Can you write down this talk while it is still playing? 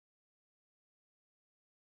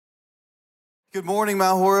Good morning,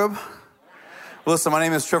 Mount Horeb. Listen, my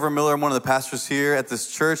name is Trevor Miller. I'm one of the pastors here at this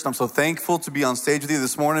church, and I'm so thankful to be on stage with you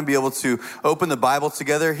this morning, be able to open the Bible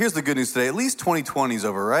together. Here's the good news today. At least 2020 is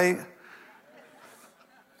over, right?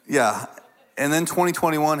 Yeah. And then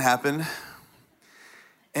 2021 happened.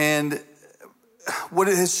 And what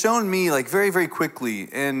it has shown me, very, very quickly,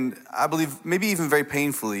 and I believe maybe even very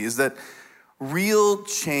painfully, is that real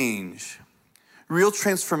change, real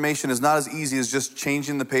transformation is not as easy as just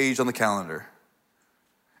changing the page on the calendar.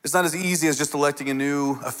 It's not as easy as just electing a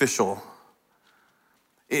new official.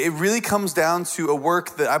 It really comes down to a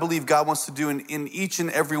work that I believe God wants to do in each and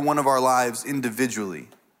every one of our lives individually.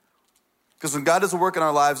 Because when God does a work in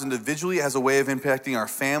our lives individually, it has a way of impacting our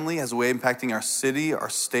family, has a way of impacting our city, our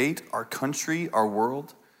state, our country, our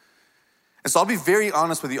world. And so I'll be very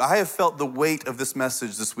honest with you. I have felt the weight of this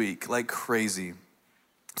message this week like crazy.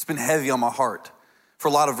 It's been heavy on my heart for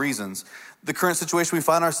a lot of reasons. The current situation we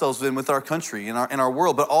find ourselves in with our country and our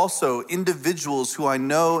world, but also individuals who I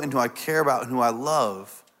know and who I care about and who I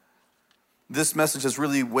love. This message has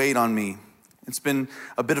really weighed on me. It's been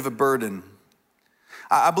a bit of a burden.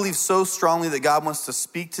 I believe so strongly that God wants to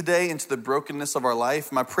speak today into the brokenness of our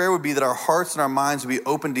life. My prayer would be that our hearts and our minds would be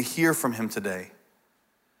open to hear from him today.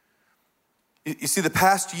 You see, the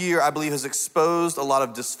past year, I believe, has exposed a lot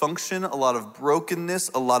of dysfunction, a lot of brokenness,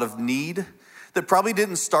 a lot of need that probably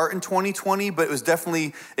didn't start in 2020, but it was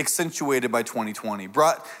definitely accentuated by 2020,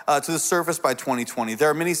 brought to the surface by 2020. There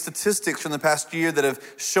are many statistics from the past year that have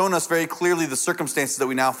shown us very clearly the circumstances that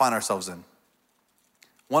we now find ourselves in.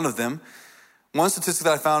 One statistic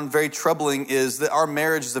that I found very troubling is that our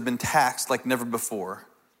marriages have been taxed like never before.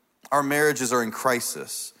 Our marriages are in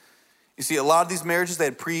crisis. You see, a lot of these marriages, they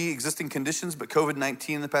had pre-existing conditions, but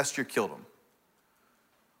COVID-19 in the past year killed them.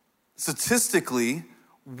 Statistically,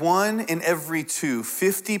 1 in every 2,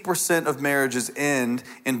 50% of marriages end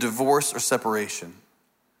in divorce or separation.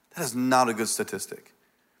 That is not a good statistic.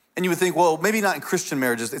 And you would think, well, maybe not in Christian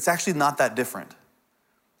marriages. It's actually not that different.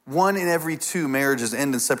 1 in every 2 marriages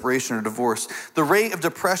end in separation or divorce. The rate of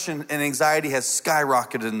depression and anxiety has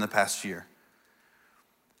skyrocketed in the past year.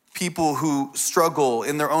 People who struggle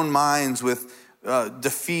in their own minds with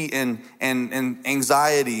defeat and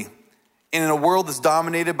anxiety. And in a world that's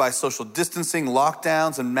dominated by social distancing,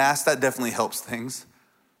 lockdowns, and masks, that definitely helps things.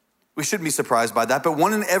 We shouldn't be surprised by that. But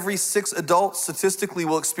 1 in every 6 adults statistically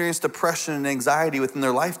will experience depression and anxiety within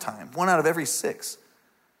their lifetime. 1 out of every 6.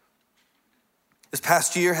 This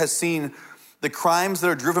past year has seen the crimes that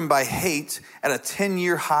are driven by hate at a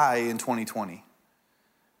 10-year high in 2020.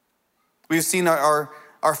 We've seen our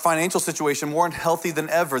financial situation more unhealthy than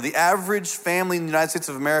ever. The average family in the United States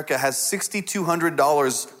of America has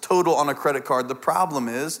 $6,200 total on a credit card. The problem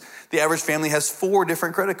is the average family has 4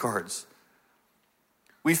 different credit cards.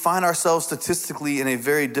 We find ourselves statistically in a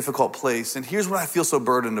very difficult place. And here's what I feel so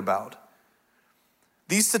burdened about.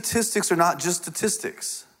 These statistics are not just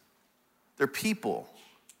statistics. They're people.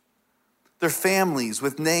 They're families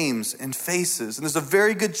with names and faces. And there's a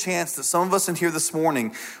very good chance that some of us in here this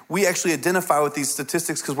morning, we actually identify with these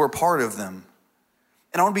statistics because we're part of them.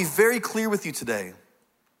 And I want to be very clear with you today.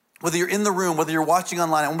 Whether you're in the room, whether you're watching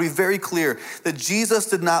online, I want to be very clear that Jesus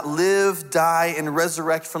did not live, die, and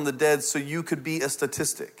resurrect from the dead so you could be a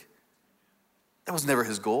statistic. That was never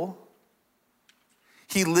his goal.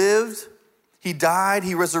 He lived, he died,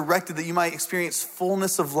 he resurrected that you might experience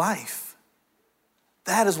fullness of life.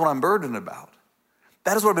 That is what I'm burdened about.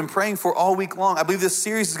 That is what I've been praying for all week long. I believe this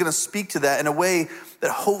series is going to speak to that in a way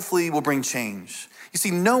that hopefully will bring change. You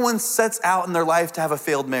see, no one sets out in their life to have a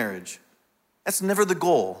failed marriage. That's never the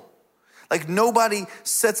goal. Nobody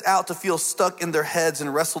sets out to feel stuck in their heads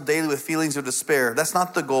and wrestle daily with feelings of despair. That's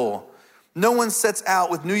not the goal. No one sets out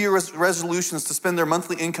with New Year's resolutions to spend their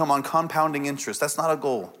monthly income on compounding interest. That's not a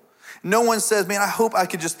goal. No one says, man, I hope I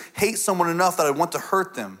could just hate someone enough that I want to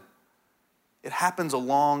hurt them. It happens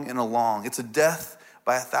along and along. It's a death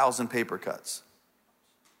by 1,000 paper cuts.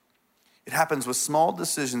 It happens with small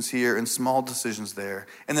decisions here and small decisions there.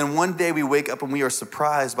 And then one day we wake up and we are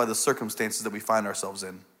surprised by the circumstances that we find ourselves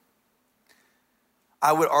in.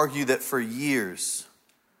 I would argue that for years,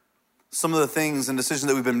 some of the things and decisions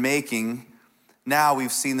that we've been making, now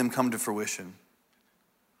we've seen them come to fruition.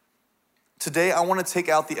 Today, I want to take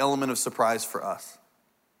out the element of surprise for us.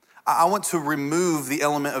 I want to remove the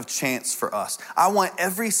element of chance for us. I want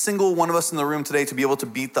every single one of us in the room today to be able to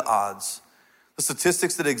beat the odds, the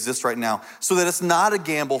statistics that exist right now, so that it's not a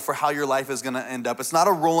gamble for how your life is going to end up. It's not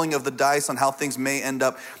a rolling of the dice on how things may end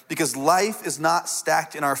up, because life is not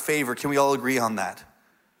stacked in our favor. Can we all agree on that?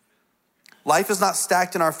 Life is not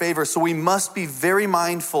stacked in our favor, so we must be very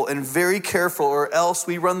mindful and very careful, or else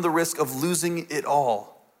we run the risk of losing it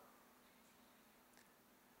all.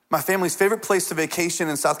 My family's favorite place to vacation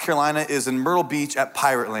in South Carolina is in Myrtle Beach at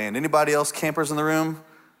Pirate Land. Anybody else campers in the room?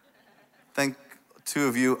 Thank two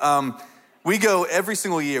of you. We go every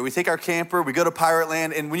single year. We take our camper, we go to Pirate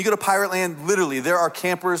Land, and when you go to Pirate Land, literally, there are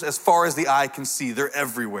campers as far as the eye can see. They're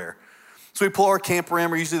everywhere. So we pull our camper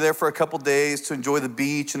in. We're usually there for a couple days to enjoy the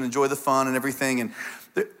beach and enjoy the fun and everything. And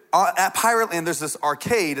at Pirate Land, there's this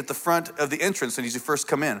arcade at the front of the entrance when you first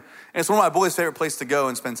come in. And it's one of my boys' favorite places to go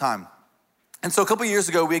and spend time. And so a couple years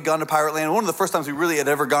ago, we had gone to Pirate Land. One of the first times we really had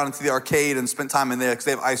ever gone into the arcade and spent time in there because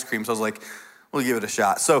they have ice cream. So I was like, we'll give it a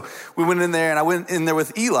shot. So we went in there, and I went in there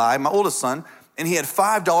with Eli, my oldest son, and he had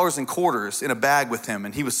 $5 in quarters in a bag with him.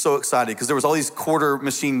 And he was so excited because there was all these quarter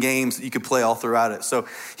machine games that you could play all throughout it. So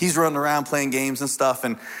he's running around playing games and stuff.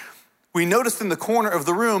 And we noticed in the corner of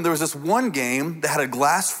the room, there was this one game that had a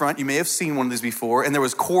glass front. You may have seen one of these before. And there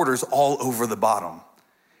was quarters all over the bottom.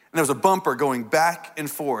 And there was a bumper going back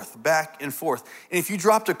and forth, back and forth. And if you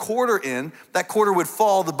dropped a quarter in, that quarter would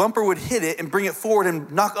fall, the bumper would hit it and bring it forward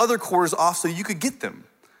and knock other quarters off so you could get them.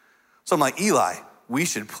 So I'm like, Eli, we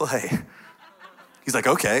should play. He's like,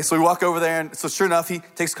 okay. So we walk over there, and so sure enough, he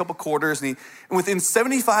takes a couple quarters, and within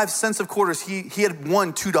 75 cents of quarters, he had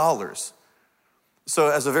won $2. So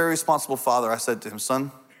as a very responsible father, I said to him, son,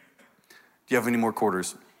 do you have any more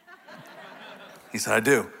quarters? He said, I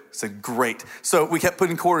do. I said, great. So we kept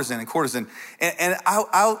putting quarters in and quarters in. And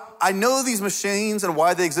I know these machines and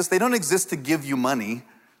why they exist. They don't exist to give you money,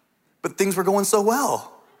 but things were going so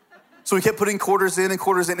well. So we kept putting quarters in and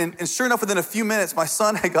quarters in. And sure enough, within a few minutes, my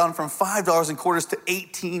son had gone from $5 in quarters to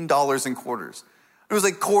 $18 in quarters. It was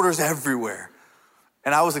like quarters everywhere.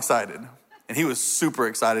 And I was excited. And he was super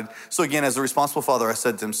excited. So again, as a responsible father, I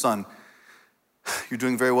said to him, son, you're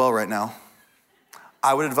doing very well right now.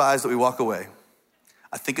 I would advise that we walk away.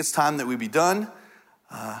 I think it's time that we be done.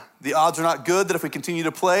 The odds are not good that if we continue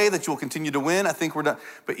to play, that you will continue to win. I think we're done.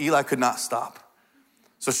 But Eli could not stop.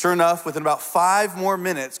 So sure enough, within about 5 more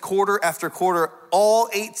minutes, quarter after quarter, all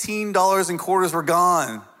 $18 in quarters were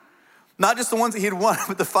gone. Not just the ones that he had won,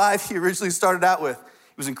 but the 5 he originally started out with.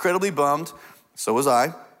 He was incredibly bummed. So was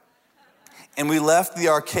I. And we left the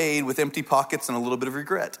arcade with empty pockets and a little bit of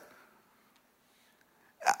regret.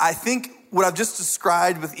 I think what I've just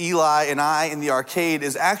described with Eli and I in the arcade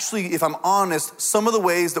is actually, if I'm honest, some of the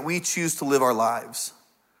ways that we choose to live our lives.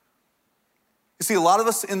 You see, a lot of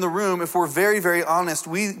us in the room, if we're very, very honest,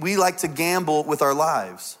 we like to gamble with our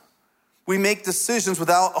lives. We make decisions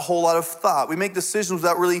without a whole lot of thought. We make decisions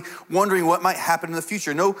without really wondering what might happen in the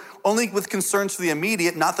future. No, only with concerns for the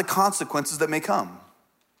immediate, not the consequences that may come.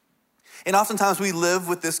 And oftentimes we live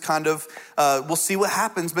with this kind of, we'll see what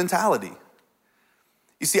happens mentality.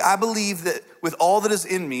 You see, I believe that with all that is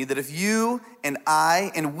in me, that if you and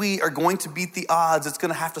I and we are going to beat the odds, it's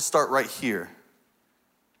going to have to start right here.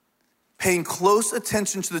 Paying close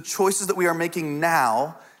attention to the choices that we are making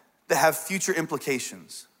now that have future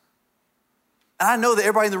implications. And I know that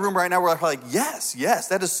everybody in the room right now, we're like, yes,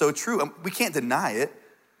 that is so true. We can't deny it.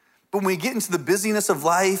 But when we get into the busyness of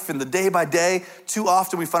life and the day by day, too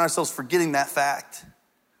often we find ourselves forgetting that fact.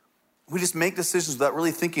 We just make decisions without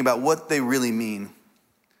really thinking about what they really mean.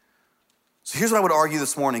 So here's what I would argue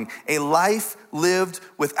this morning. A life lived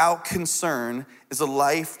without concern is a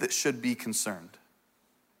life that should be concerned.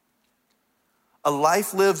 A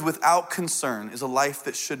life lived without concern is a life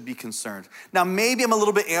that should be concerned. Now, maybe I'm a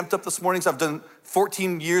little bit amped up this morning because I've done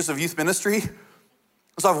 14 years of youth ministry.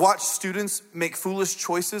 So I've watched students make foolish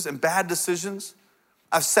choices and bad decisions.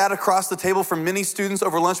 I've sat across the table from many students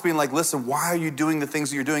over lunch being like, listen, why are you doing the things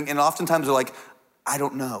that you're doing? And oftentimes they're like, I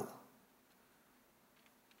don't know.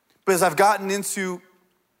 But as I've gotten into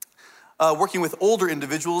working with older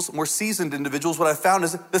individuals, more seasoned individuals, what I've found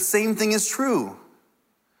is the same thing is true.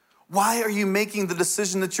 Why are you making the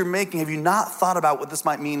decision that you're making? Have you not thought about what this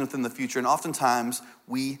might mean within the future? And oftentimes,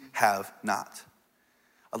 we have not.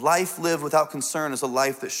 A life lived without concern is a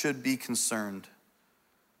life that should be concerned.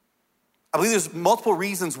 I believe there's multiple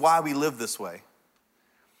reasons why we live this way.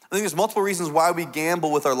 I think there's multiple reasons why we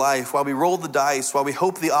gamble with our life, why we roll the dice, why we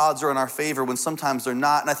hope the odds are in our favor when sometimes they're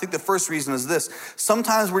not. And I think the first reason is this.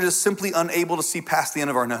 Sometimes we're just simply unable to see past the end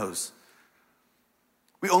of our nose.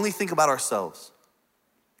 We only think about ourselves.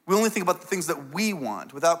 We only think about the things that we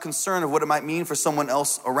want without concern of what it might mean for someone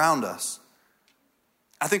else around us.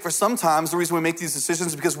 I think for sometimes the reason we make these decisions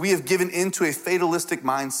is because we have given into a fatalistic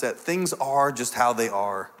mindset. Things are just how they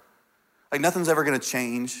are. Like nothing's ever gonna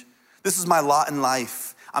change. This is my lot in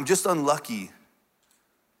life. I'm just unlucky.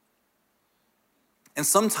 And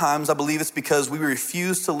sometimes I believe it's because we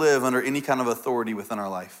refuse to live under any kind of authority within our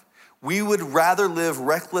life. We would rather live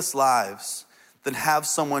reckless lives than have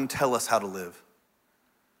someone tell us how to live.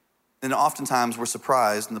 then oftentimes we're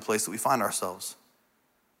surprised in the place that we find ourselves.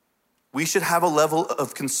 We should have a level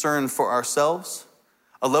of concern for ourselves,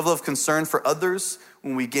 a level of concern for others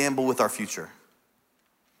when we gamble with our future.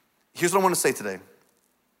 Here's what I want to say today.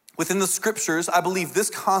 Within the scriptures, I believe this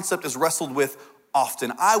concept is wrestled with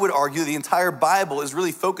often. I would argue the entire Bible is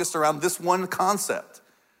really focused around this one concept,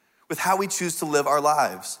 with how we choose to live our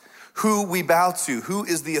lives, who we bow to, who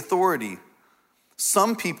is the authority.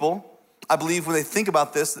 Some people, I believe when they think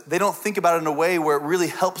about this, they don't think about it in a way where it really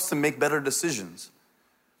helps them make better decisions.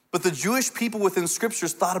 But the Jewish people within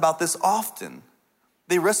scriptures thought about this often.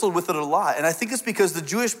 They wrestled with it a lot. And I think it's because the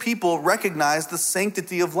Jewish people recognized the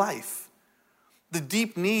sanctity of life, the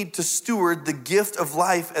deep need to steward the gift of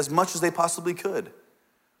life as much as they possibly could.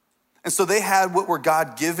 And so they had what were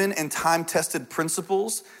God-given and time-tested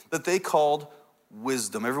principles that they called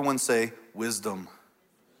wisdom. Everyone say wisdom.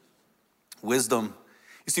 Wisdom.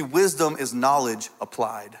 You see, wisdom is knowledge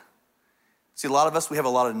applied. See, a lot of us, we have a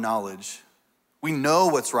lot of knowledge. We know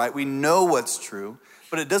what's right, we know what's true,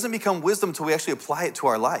 but it doesn't become wisdom until we actually apply it to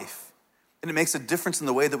our life. And it makes a difference in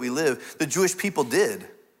the way that we live. The Jewish people did.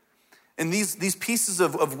 And these pieces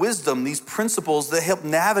of wisdom, these principles, they help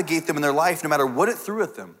navigate them in their life no matter what it threw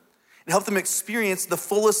at them. It helped them experience the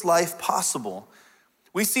fullest life possible.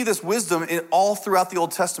 We see this wisdom all throughout the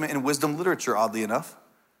Old Testament in wisdom literature, oddly enough.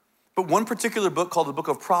 But one particular book called the Book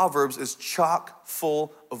of Proverbs is chock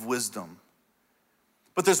full of wisdom.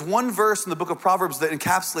 But there's one verse in the book of Proverbs that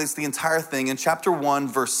encapsulates the entire thing in chapter 1,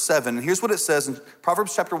 verse 7. And here's what it says in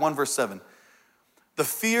Proverbs chapter 1, verse 7. The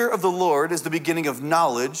fear of the Lord is the beginning of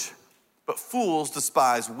knowledge, but fools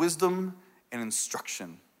despise wisdom and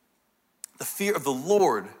instruction. The fear of the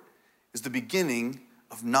Lord is the beginning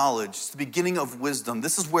of knowledge. It's the beginning of wisdom.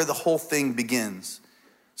 This is where the whole thing begins.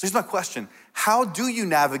 So here's my question. How do you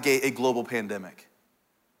navigate a global pandemic?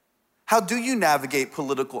 How do you navigate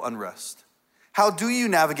political unrest? How do you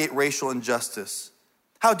navigate racial injustice?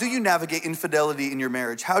 How do you navigate infidelity in your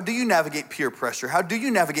marriage? How do you navigate peer pressure? How do you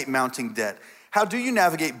navigate mounting debt? How do you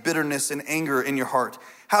navigate bitterness and anger in your heart?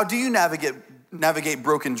 How do you navigate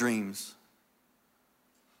broken dreams?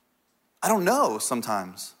 I don't know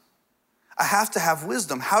sometimes. I have to have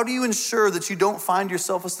wisdom. How do you ensure that you don't find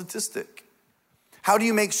yourself a statistic? How do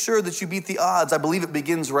you make sure that you beat the odds? I believe it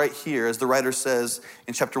begins right here, as the writer says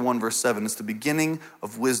in chapter 1, verse 7. It's the beginning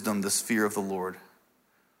of wisdom, this fear of the Lord.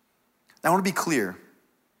 Now, I want to be clear.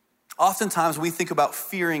 Oftentimes, when we think about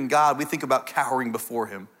fearing God, we think about cowering before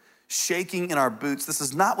him, shaking in our boots. This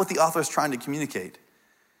is not what the author is trying to communicate.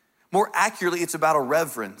 More accurately, it's about a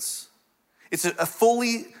reverence. It's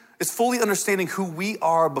fully understanding who we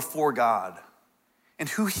are before God and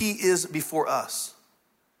who he is before us.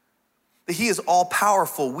 That he is all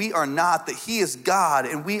powerful, we are not. That he is God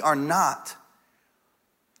and we are not.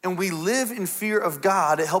 And we live in fear of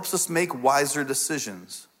God. It helps us make wiser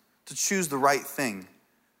decisions, to choose the right thing.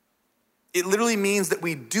 It literally means that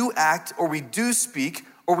we do act or we do speak,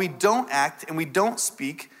 or we don't act and we don't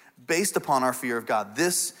speak based upon our fear of God.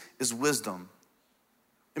 This is wisdom.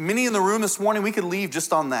 And many in the room this morning, we could leave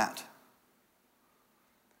just on that.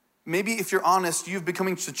 Maybe if you're honest, you've been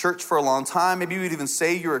coming to church for a long time. Maybe you would even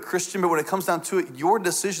say you're a Christian, but when it comes down to it, your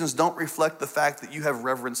decisions don't reflect the fact that you have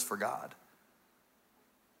reverence for God.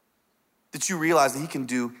 That you realize that he can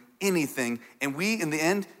do anything, and we, in the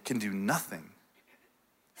end, can do nothing.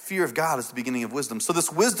 Fear of God is the beginning of wisdom. So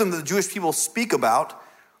this wisdom that the Jewish people speak about,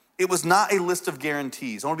 it was not a list of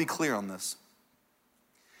guarantees. I want to be clear on this.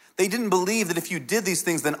 They didn't believe that if you did these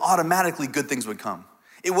things, then automatically good things would come.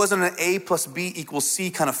 It wasn't an A plus B equals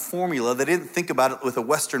C kind of formula. They didn't think about it with a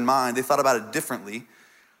Western mind. They thought about it differently.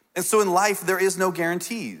 And so in life, there is no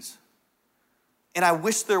guarantees. And I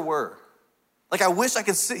wish there were. Like, I wish I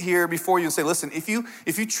could sit here before you and say, listen, if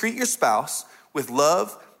you treat your spouse with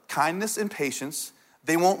love, kindness, and patience,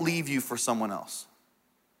 they won't leave you for someone else.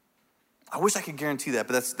 I wish I could guarantee that,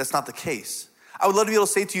 but that's not the case. I would love to be able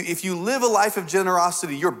to say to you, if you live a life of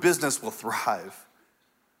generosity, your business will thrive.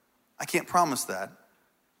 I can't promise that.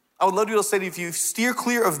 I would love to be able to say to you, if you steer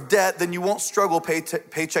clear of debt, then you won't struggle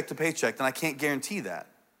paycheck to paycheck, and I can't guarantee that.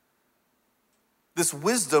 This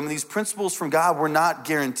wisdom, these principles from God were not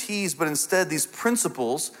guarantees, but instead these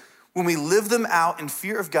principles, when we live them out in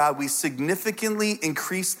fear of God, we significantly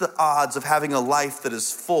increase the odds of having a life that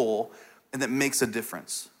is full and that makes a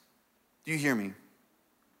difference. Do you hear me?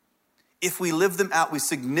 If we live them out, we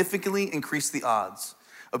significantly increase the odds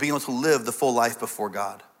of being able to live the full life before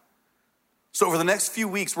God. So over the next few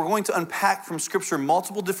weeks, we're going to unpack from Scripture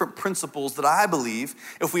multiple different principles that I believe,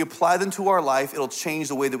 if we apply them to our life, it'll change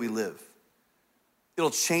the way that we live.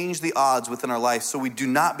 It'll change the odds within our life so we do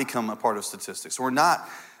not become a part of statistics. We're not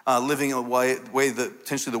living a way that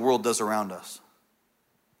potentially the world does around us.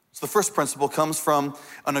 So the first principle comes from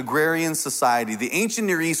an agrarian society. The ancient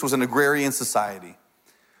Near East was an agrarian society.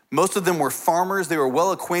 Most of them were farmers. They were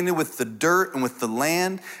well acquainted with the dirt and with the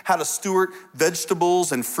land, how to steward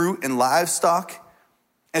vegetables and fruit and livestock.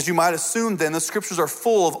 As you might assume then, the scriptures are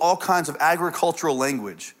full of all kinds of agricultural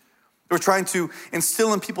language. They were trying to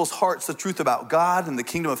instill in people's hearts the truth about God and the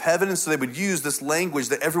kingdom of heaven, and so they would use this language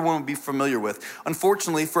that everyone would be familiar with.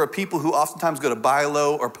 Unfortunately, for a people who oftentimes go to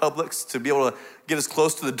Bi-Lo or Publix to be able to get as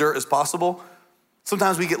close to the dirt as possible,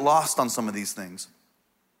 sometimes we get lost on some of these things.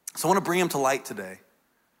 So I want to bring them to light today.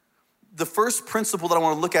 The first principle that I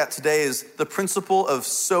want to look at today is the principle of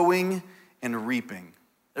sowing and reaping.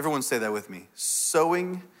 Everyone say that with me.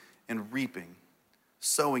 Sowing and reaping.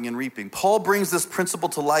 Sowing and reaping. Paul brings this principle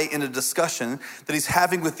to light in a discussion that he's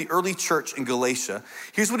having with the early church in Galatia.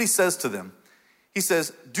 Here's what he says to them. He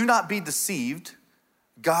says, "Do not be deceived.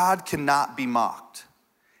 God cannot be mocked.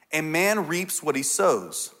 A man reaps what he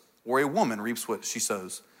sows, or a woman reaps what she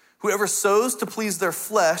sows. Whoever sows to please their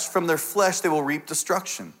flesh, from their flesh they will reap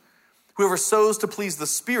destruction. Whoever sows to please the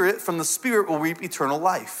Spirit, from the Spirit will reap eternal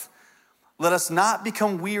life. Let us not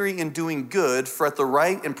become weary in doing good, for at the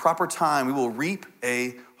right and proper time we will reap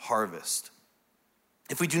a harvest.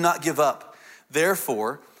 If we do not give up,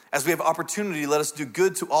 therefore, as we have opportunity, let us do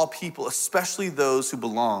good to all people, especially those who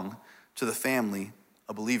belong to the family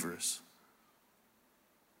of believers."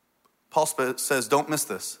 Paul says, don't miss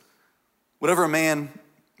this. Whatever a man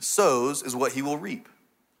sows is what he will reap.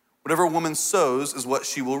 Whatever a woman sows is what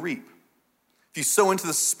she will reap. If you sow into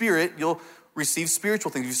the Spirit, you'll receive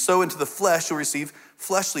spiritual things. If you sow into the flesh, you'll receive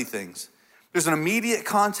fleshly things. There's an immediate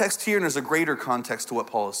context here, and there's a greater context to what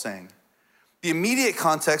Paul is saying. The immediate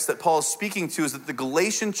context that Paul is speaking to is that the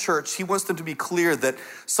Galatian church, he wants them to be clear that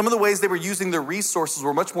some of the ways they were using their resources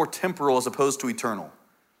were much more temporal as opposed to eternal.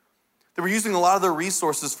 They were using a lot of their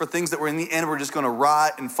resources for things that were in the end were just going to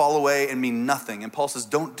rot and fall away and mean nothing. And Paul says,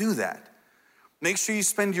 don't do that. Make sure you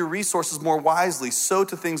spend your resources more wisely. Sow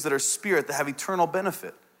to things that are spirit, that have eternal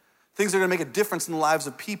benefit. Things that are going to make a difference in the lives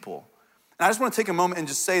of people. And I just want to take a moment and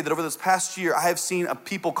just say that over this past year, I have seen a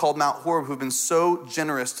people called Mount Horeb who have been so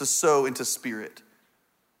generous to sow into spirit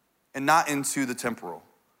and not into the temporal.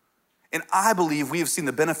 And I believe we have seen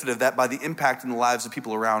the benefit of that by the impact in the lives of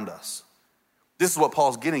people around us. This is what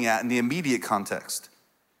Paul's getting at in the immediate context.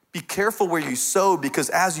 Be careful where you sow, because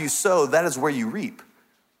as you sow, that is where you reap.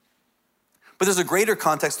 But there's a greater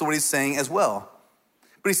context to what he's saying as well.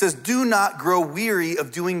 But he says, do not grow weary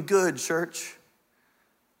of doing good, church.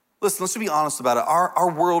 Listen, let's be honest about it.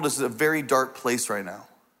 Our world is a very dark place right now.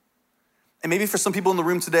 And maybe for some people in the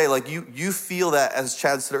room today, like you feel that, as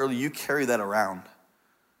Chad said earlier, you carry that around.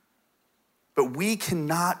 But we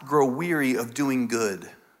cannot grow weary of doing good.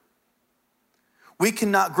 We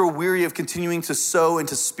cannot grow weary of continuing to sow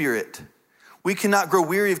into spirit. We cannot grow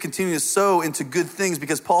weary of continuing to sow into good things,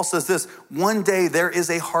 because Paul says this, one day there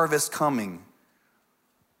is a harvest coming.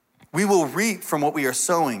 We will reap from what we are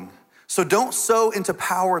sowing. So don't sow into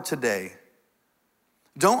power today.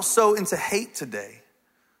 Don't sow into hate today.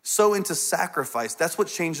 Sow into sacrifice. That's what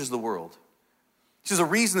changes the world. There's a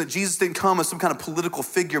reason that Jesus didn't come as some kind of political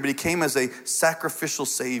figure, but he came as a sacrificial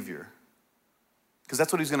savior. Because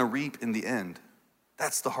that's what he's going to reap in the end.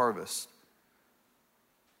 That's the harvest.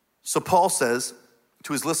 So Paul says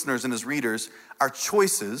to his listeners and his readers, our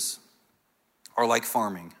choices are like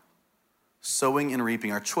farming. Sowing and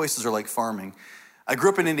reaping. Our choices are like farming. I grew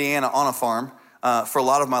up in Indiana on a farm for a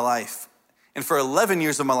lot of my life. And for 11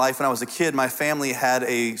 years of my life when I was a kid, my family had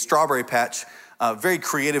a strawberry patch, very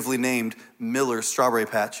creatively named Miller Strawberry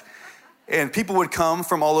Patch. And people would come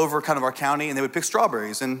from all over kind of our county, and they would pick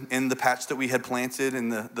strawberries in the patch that we had planted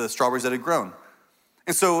and the strawberries that had grown.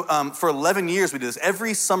 And so for 11 years we did this.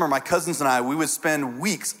 Every summer, my cousins and I, we would spend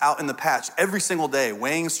weeks out in the patch every single day,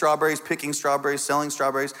 weighing strawberries, picking strawberries, selling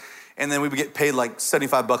strawberries. And then we would get paid like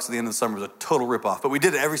 $75 at the end of the summer. It was a total ripoff. But we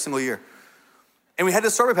did it every single year. And we had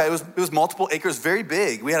this strawberry patch. It was multiple acres, very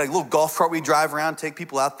big. We had a little golf cart we'd drive around, take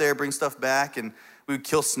people out there, bring stuff back. And we would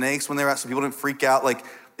kill snakes when they were out so people didn't freak out. Like,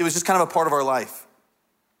 it was just kind of a part of our life.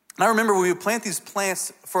 And I remember when we would plant these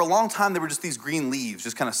plants, for a long time, they were just these green leaves,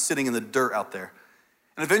 just kind of sitting in the dirt out there.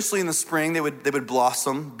 And eventually in the spring, they would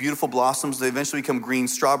blossom, beautiful blossoms. They eventually become green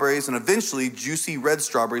strawberries, and eventually juicy red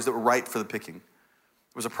strawberries that were ripe for the picking.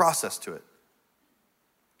 There was a process to it.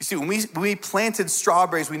 You see, when we planted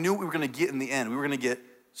strawberries, we knew what we were going to get in the end. We were going to get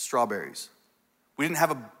strawberries. We didn't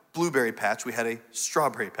have a blueberry patch. We had a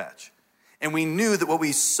strawberry patch. And we knew that what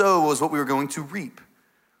we sow was what we were going to reap.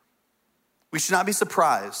 We should not be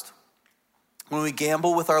surprised when we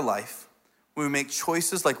gamble with our life, when we make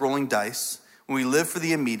choices like rolling dice, when we live for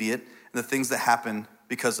the immediate and the things that happen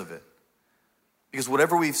because of it. Because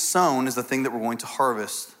whatever we've sown is the thing that we're going to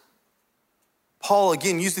harvest. Paul,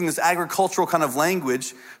 again, using this agricultural kind of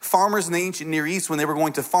language, farmers in the ancient Near East, when they were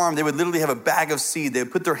going to farm, they would literally have a bag of seed. They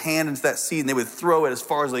would put their hand into that seed and they would throw it as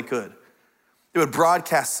far as they could. They would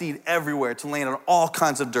broadcast seed everywhere to land on all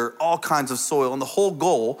kinds of dirt, all kinds of soil. And the whole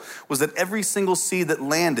goal was that every single seed that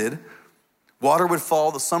landed, water would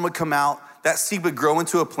fall, the sun would come out, that seed would grow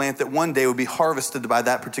into a plant that one day would be harvested by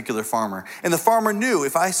that particular farmer. And the farmer knew,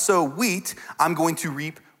 if I sow wheat, I'm going to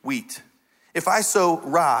reap wheat. If I sow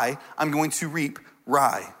rye, I'm going to reap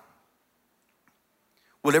rye.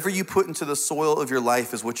 Whatever you put into the soil of your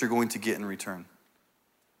life is what you're going to get in return.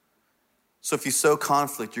 So if you sow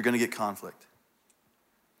conflict, you're going to get conflict.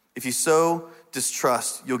 If you sow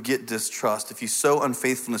distrust, you'll get distrust. If you sow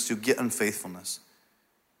unfaithfulness, you'll get unfaithfulness.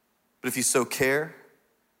 But if you sow care,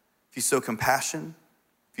 if you sow compassion,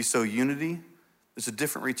 if you sow unity, there's a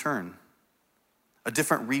different return, a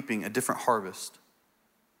different reaping, a different harvest.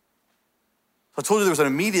 So I told you there was an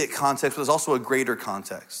immediate context, but there's also a greater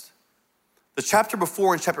context. The chapter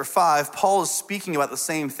before, in chapter 5, Paul is speaking about the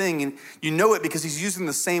same thing, and you know it because he's using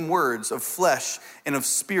the same words of flesh and of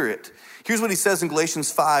spirit. Here's what he says in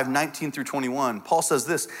Galatians 5, 19 through 21. Paul says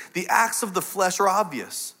this: the acts of the flesh are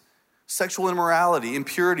obvious: sexual immorality,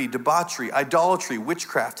 impurity, debauchery, idolatry,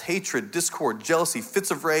 witchcraft, hatred, discord, jealousy,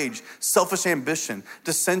 fits of rage, selfish ambition,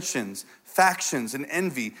 dissensions, factions, and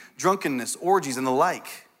envy, drunkenness, orgies, and the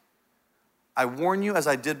like. I warn you, as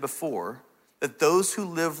I did before, that those who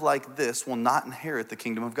live like this will not inherit the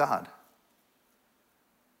kingdom of God.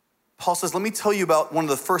 Paul says, let me tell you about one of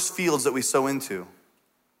the first fields that we sow into.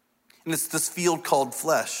 And it's this field called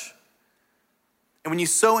flesh. And when you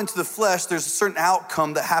sow into the flesh, there's a certain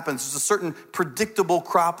outcome that happens. There's a certain predictable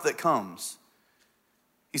crop that comes.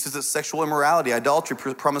 He says that sexual immorality, idolatry,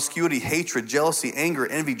 promiscuity, hatred, jealousy, anger,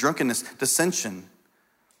 envy, drunkenness, dissension.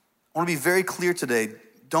 I want to be very clear today.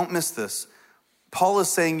 Don't miss this. Paul is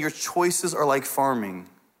saying your choices are like farming,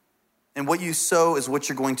 and what you sow is what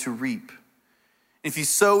you're going to reap. If you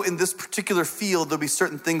sow in this particular field, there'll be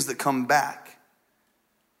certain things that come back.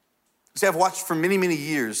 See, I've watched for many, many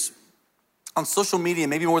years on social media,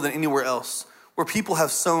 maybe more than anywhere else, where people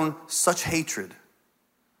have sown such hatred,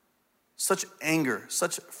 such anger,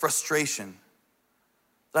 such frustration,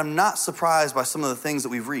 that I'm not surprised by some of the things that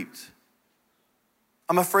we've reaped.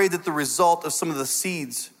 I'm afraid that the result of some of the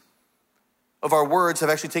seeds of our words have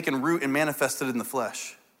actually taken root and manifested in the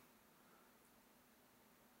flesh.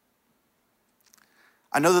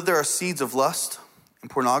 I know that there are seeds of lust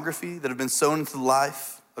and pornography that have been sown into the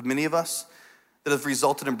life of many of us that have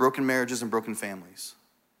resulted in broken marriages and broken families.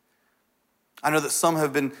 I know that some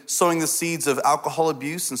have been sowing the seeds of alcohol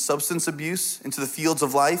abuse and substance abuse into the fields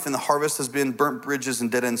of life, and the harvest has been burnt bridges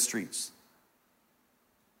and dead-end streets.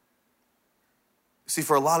 See,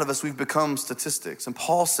 for a lot of us, we've become statistics. And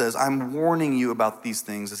Paul says, I'm warning you about these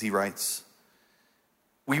things, as he writes.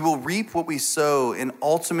 We will reap what we sow, and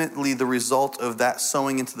ultimately the result of that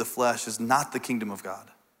sowing into the flesh is not the kingdom of God.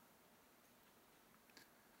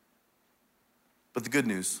 But the good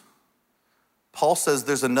news, Paul says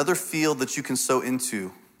there's another field that you can sow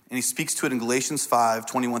into, and he speaks to it in Galatians 5,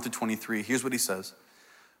 21 through 23. Here's what he says.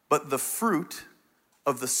 But the fruit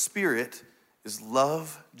of the Spirit is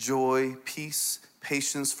love, joy, peace,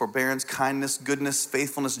 patience, forbearance, kindness, goodness,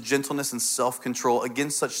 faithfulness, gentleness, and self-control.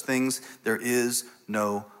 Against such things there is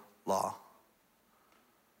no law.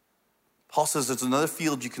 Paul says there's another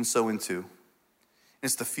field you can sow into, and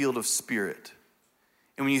it's the field of spirit.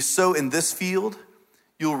 And when you sow in this field,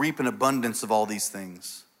 you'll reap an abundance of all these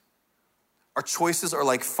things. Our choices are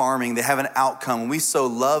like farming. They have an outcome. When we sow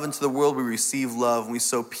love into the world, we receive love. When we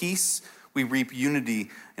sow peace, we reap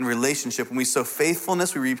unity and relationship. When we sow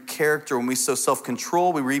faithfulness, we reap character. When we sow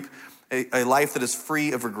self-control, we reap a life that is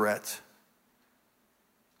free of regret.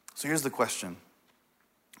 So here's the question.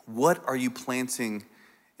 What are you planting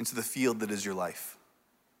into the field that is your life?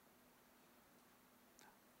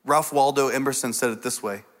 Ralph Waldo Emerson said it this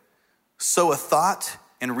way: sow a thought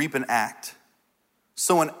and reap an act.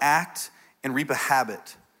 Sow an act and reap a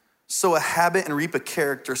habit. Sow a habit and reap a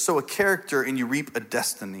character. Sow a character and you reap a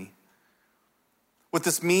destiny. What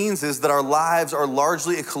this means is that our lives are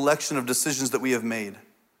largely a collection of decisions that we have made.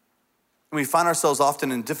 And we find ourselves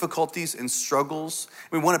often in difficulties and struggles.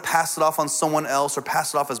 We want to pass it off on someone else or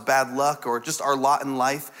pass it off as bad luck or just our lot in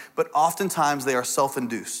life, but oftentimes they are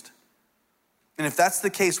self-induced. And if that's the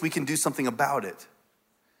case, we can do something about it.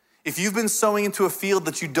 If you've been sowing into a field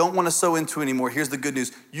that you don't want to sow into anymore, here's the good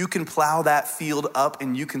news. You can plow that field up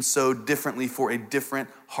and you can sow differently for a different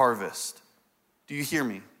harvest. Do you hear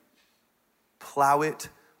me? Plow it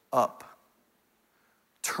up.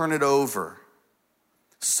 Turn it over.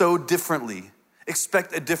 Sow differently.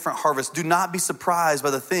 Expect a different harvest. Do not be surprised by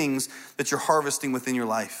the things that you're harvesting within your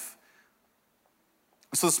life.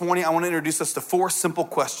 So this morning, I want to introduce us to 4 simple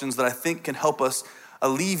questions that I think can help us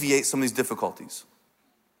alleviate some of these difficulties.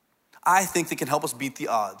 I think they can help us beat the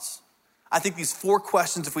odds. I think these 4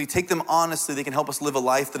 questions, if we take them honestly, they can help us live a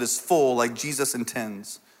life that is full like Jesus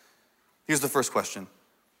intends. Here's the first question.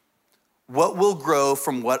 What will grow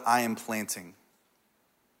from what I am planting?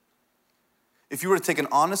 If you were to take an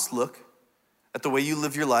honest look at the way you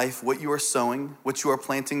live your life, what you are sowing, what you are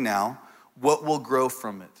planting now, what will grow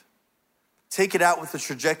from it? Take it out with the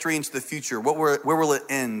trajectory into the future. Where will it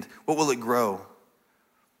end? What will it grow?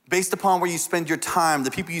 Based upon where you spend your time,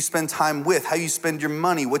 the people you spend time with, how you spend your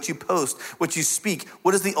money, what you post, what you speak,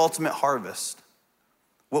 what is the ultimate harvest?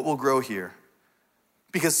 What will grow here?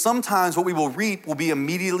 Because sometimes what we will reap will be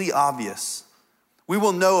immediately obvious. We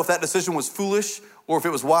will know if that decision was foolish or if it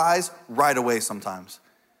was wise right away sometimes.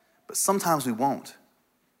 But sometimes we won't.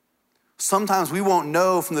 Sometimes we won't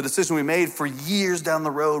know from the decision we made for years down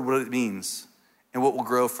the road what it means and what will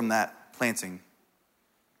grow from that planting.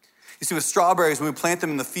 You see, with strawberries, when we plant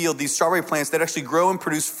them in the field, these strawberry plants, they'd actually grow and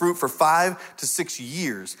produce fruit for 5 to 6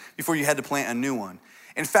 years before you had to plant a new one.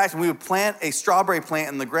 In fact, when we would plant a strawberry plant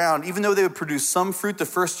in the ground, even though they would produce some fruit the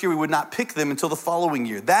first year, we would not pick them until the following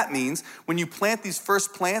year. That means when you plant these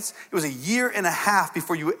first plants, it was 1.5 years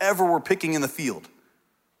before you ever were picking in the field.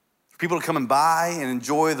 For people to come and buy and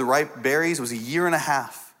enjoy the ripe berries, it was 1.5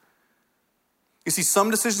 years. You see, some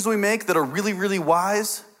decisions we make that are really, really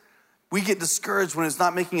wise, we get discouraged when it's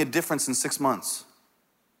not making a difference in 6 months.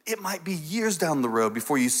 It might be years down the road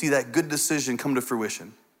before you see that good decision come to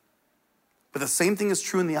fruition. But the same thing is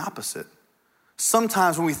true in the opposite.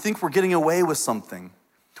 Sometimes when we think we're getting away with something,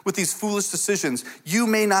 with these foolish decisions, you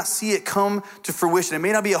may not see it come to fruition. It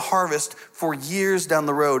may not be a harvest for years down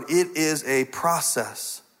the road. It is a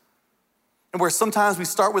process. And where sometimes we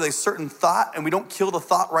start with a certain thought and we don't kill the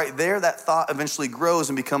thought right there, that thought eventually grows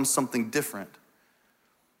and becomes something different.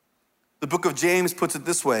 The book of James puts it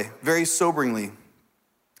this way, very soberingly.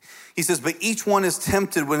 He says, but each one is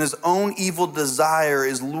tempted when his own evil desire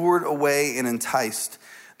is lured away and enticed.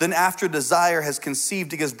 Then after desire has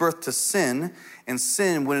conceived, it gives birth to sin. And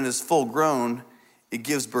sin, when it is full grown, it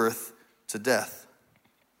gives birth to death.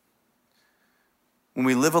 When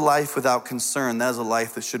we live a life without concern, that is a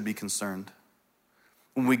life that should be concerned.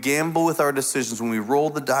 When we gamble with our decisions, when we roll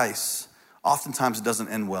the dice, oftentimes it doesn't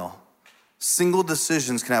end well. Single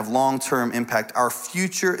decisions can have long-term impact. Our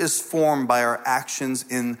future is formed by our actions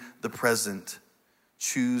in the present.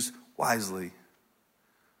 Choose wisely.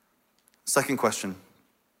 Second question.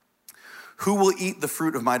 Who will eat the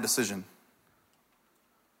fruit of my decision?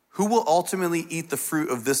 Who will ultimately eat the fruit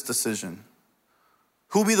of this decision?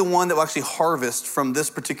 Who will be the one that will actually harvest from this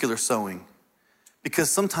particular sowing? Because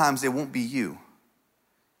sometimes it won't be you.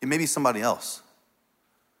 It may be somebody else.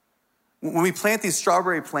 When we plant these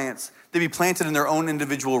strawberry plants, they'd be planted in their own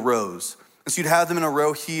individual rows. And so you'd have them in a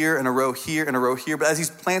row here, and a row here, and a row here. But as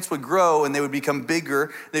these plants would grow and they would become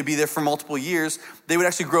bigger, they'd be there for multiple years, they would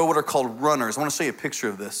actually grow what are called runners. I want to show you a picture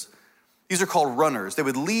of this. These are called runners. They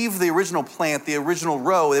would leave the original plant, the original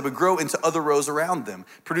row, they would grow into other rows around them,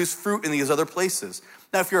 produce fruit in these other places.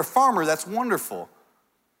 Now, if you're a farmer, that's wonderful.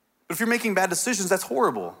 But if you're making bad decisions, that's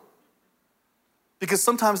horrible. Because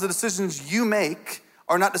sometimes the decisions you make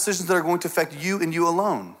are not decisions that are going to affect you and you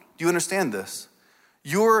alone. Do you understand this?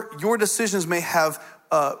 Your decisions may have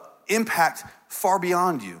impact far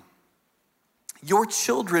beyond you. Your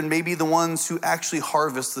children may be the ones who actually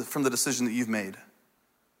harvest from the decision that you've made.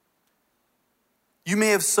 You may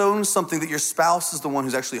have sown something that your spouse is the one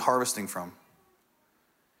who's actually harvesting from.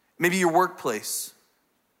 Maybe your workplace,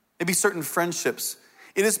 maybe certain friendships.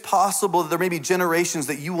 It is possible that there may be generations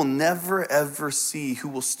that you will never, ever see who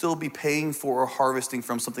will still be paying for or harvesting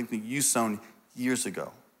from something that you sown years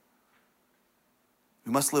ago.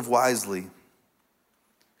 We must live wisely.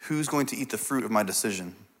 Who's going to eat the fruit of my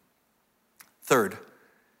decision? Third,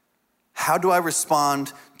 how do I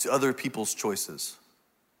respond to other people's choices?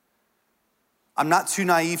 I'm not too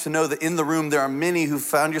naive to know that in the room there are many who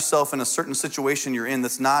found yourself in a certain situation you're in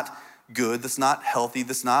that's not good, that's not healthy,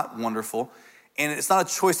 that's not wonderful. And it's not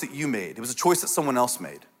a choice that you made. It was a choice that someone else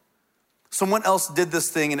made. Someone else did this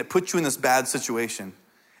thing and it put you in this bad situation.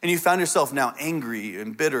 And you found yourself now angry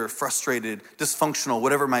and bitter, frustrated, dysfunctional,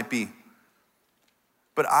 whatever it might be.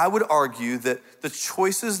 But I would argue that the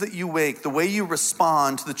choices that you make, the way you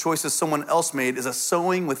respond to the choices someone else made is a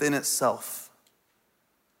sowing within itself.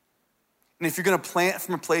 And if you're gonna plant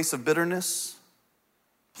from a place of bitterness,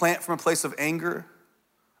 plant from a place of anger,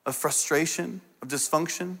 of frustration, of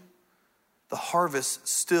dysfunction, the harvest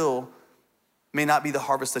still may not be the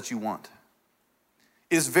harvest that you want.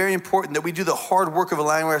 It is very important that we do the hard work of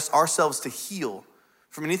allowing ourselves to heal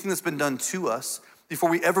from anything that's been done to us before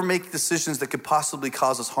we ever make decisions that could possibly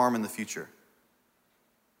cause us harm in the future.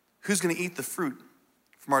 Who's going to eat the fruit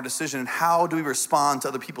from our decision, and how do we respond to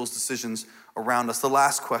other people's decisions around us? The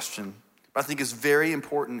last question, but I think is very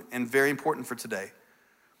important and very important for today.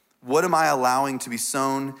 What am I allowing to be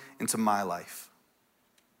sown into my life?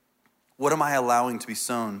 What am I allowing to be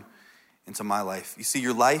sown into my life? You see,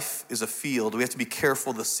 your life is a field. We have to be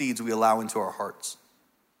careful of the seeds we allow into our hearts.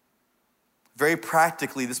 Very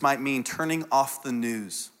practically, this might mean turning off the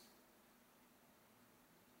news.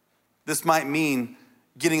 This might mean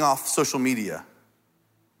getting off social media.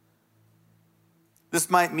 This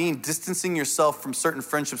might mean distancing yourself from certain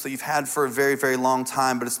friendships that you've had for a very, very long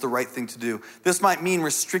time, but it's the right thing to do. This might mean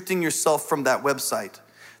restricting yourself from that website.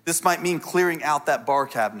 This might mean clearing out that bar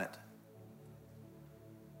cabinet.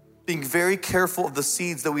 Being very careful of the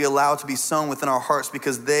seeds that we allow to be sown within our hearts,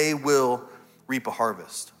 because they will reap a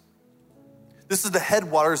harvest. This is the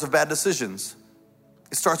headwaters of bad decisions.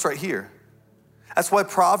 It starts right here. That's why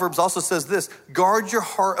Proverbs also says this: guard your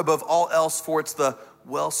heart above all else, for it's the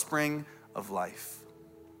wellspring of life.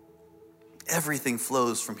 Everything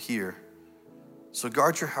flows from here. So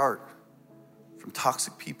guard your heart from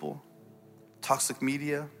toxic people, toxic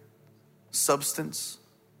media, substance.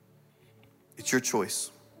 It's your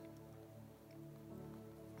choice.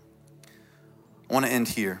 I want to end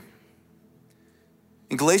here.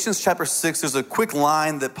 In Galatians chapter 6, there's a quick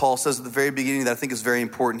line that Paul says at the very beginning that I think is very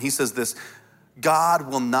important. He says this: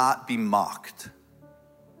 God will not be mocked.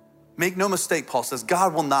 Make no mistake, Paul says,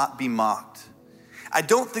 God will not be mocked. I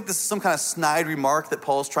don't think this is some kind of snide remark that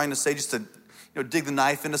Paul's trying to say just to dig the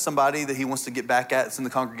knife into somebody that he wants to get back at that's in the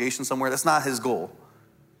congregation somewhere. That's not his goal.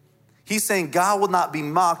 He's saying God will not be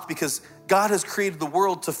mocked because God has created the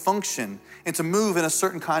world to function and to move in a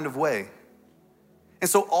certain kind of way. And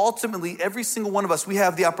so ultimately, every single one of us, we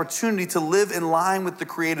have the opportunity to live in line with the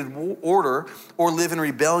created order or live in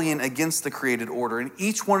rebellion against the created order. And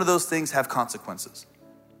each one of those things have consequences.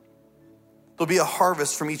 There'll be a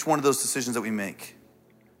harvest from each one of those decisions that we make.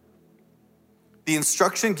 The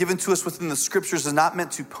instruction given to us within the scriptures is not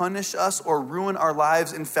meant to punish us or ruin our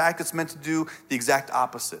lives. In fact, it's meant to do the exact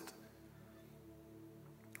opposite.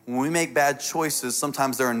 When we make bad choices,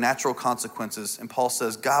 sometimes there are natural consequences. And Paul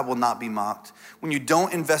says, God will not be mocked. When you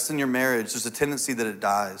don't invest in your marriage, there's a tendency that it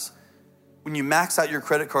dies. When you max out your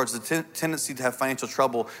credit cards, there's a tendency to have financial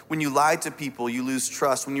trouble. When you lie to people, you lose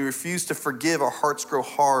trust. When you refuse to forgive, our hearts grow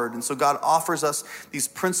hard. And so God offers us these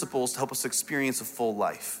principles to help us experience a full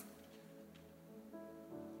life.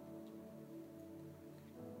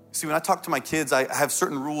 See, when I talk to my kids, I have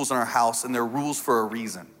certain rules in our house, and they're rules for a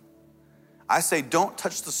reason. I say, don't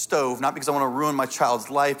touch the stove, not because I want to ruin my child's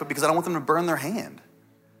life, but because I don't want them to burn their hand.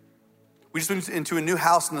 We just moved into a new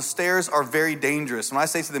house, and the stairs are very dangerous. When I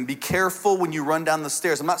say to them, be careful when you run down the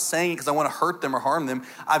stairs, I'm not saying it because I want to hurt them or harm them.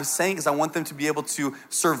 I'm saying it because I want them to be able to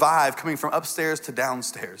survive coming from upstairs to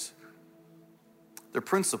downstairs. They're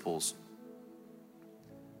principles.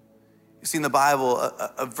 You see in the Bible,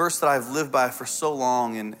 a verse that I've lived by for so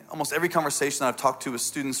long, and almost every conversation that I've talked to with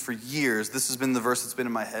students for years, this has been the verse that's been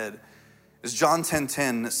in my head, is John 10:10,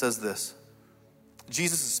 and it says this.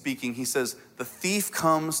 Jesus is speaking. He says, the thief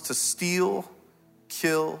comes to steal,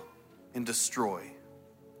 kill, and destroy.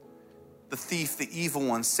 The thief, the evil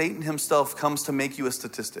one, Satan himself, comes to make you a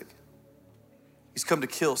statistic. He's come to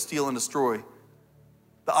kill, steal, and destroy.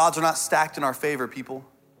 The odds are not stacked in our favor, people.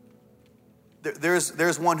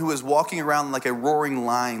 There's one who is walking around like a roaring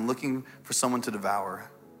lion looking for someone to devour.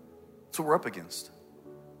 That's what we're up against.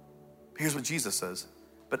 But here's what Jesus says.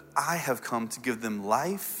 But I have come to give them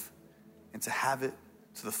life and to have it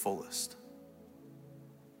to the fullest.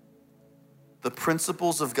 The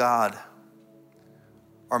principles of God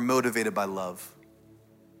are motivated by love.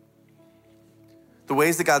 The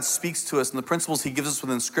ways that God speaks to us and the principles he gives us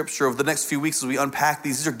within Scripture over the next few weeks as we unpack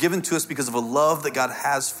these are given to us because of a love that God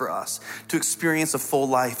has for us to experience a full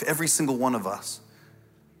life, every single one of us.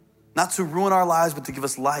 Not to ruin our lives, but to give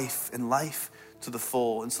us life and life to the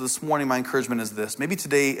full. And so this morning, my encouragement is this. Maybe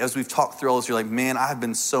today, as we've talked through all this, you're like, man, I've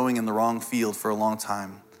been sowing in the wrong field for a long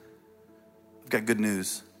time. I've got good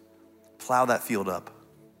news. Plow that field up.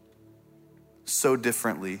 Sow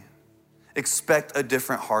differently. Expect a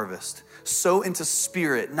different harvest. Sow into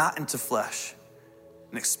spirit, not into flesh.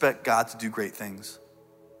 And expect God to do great things.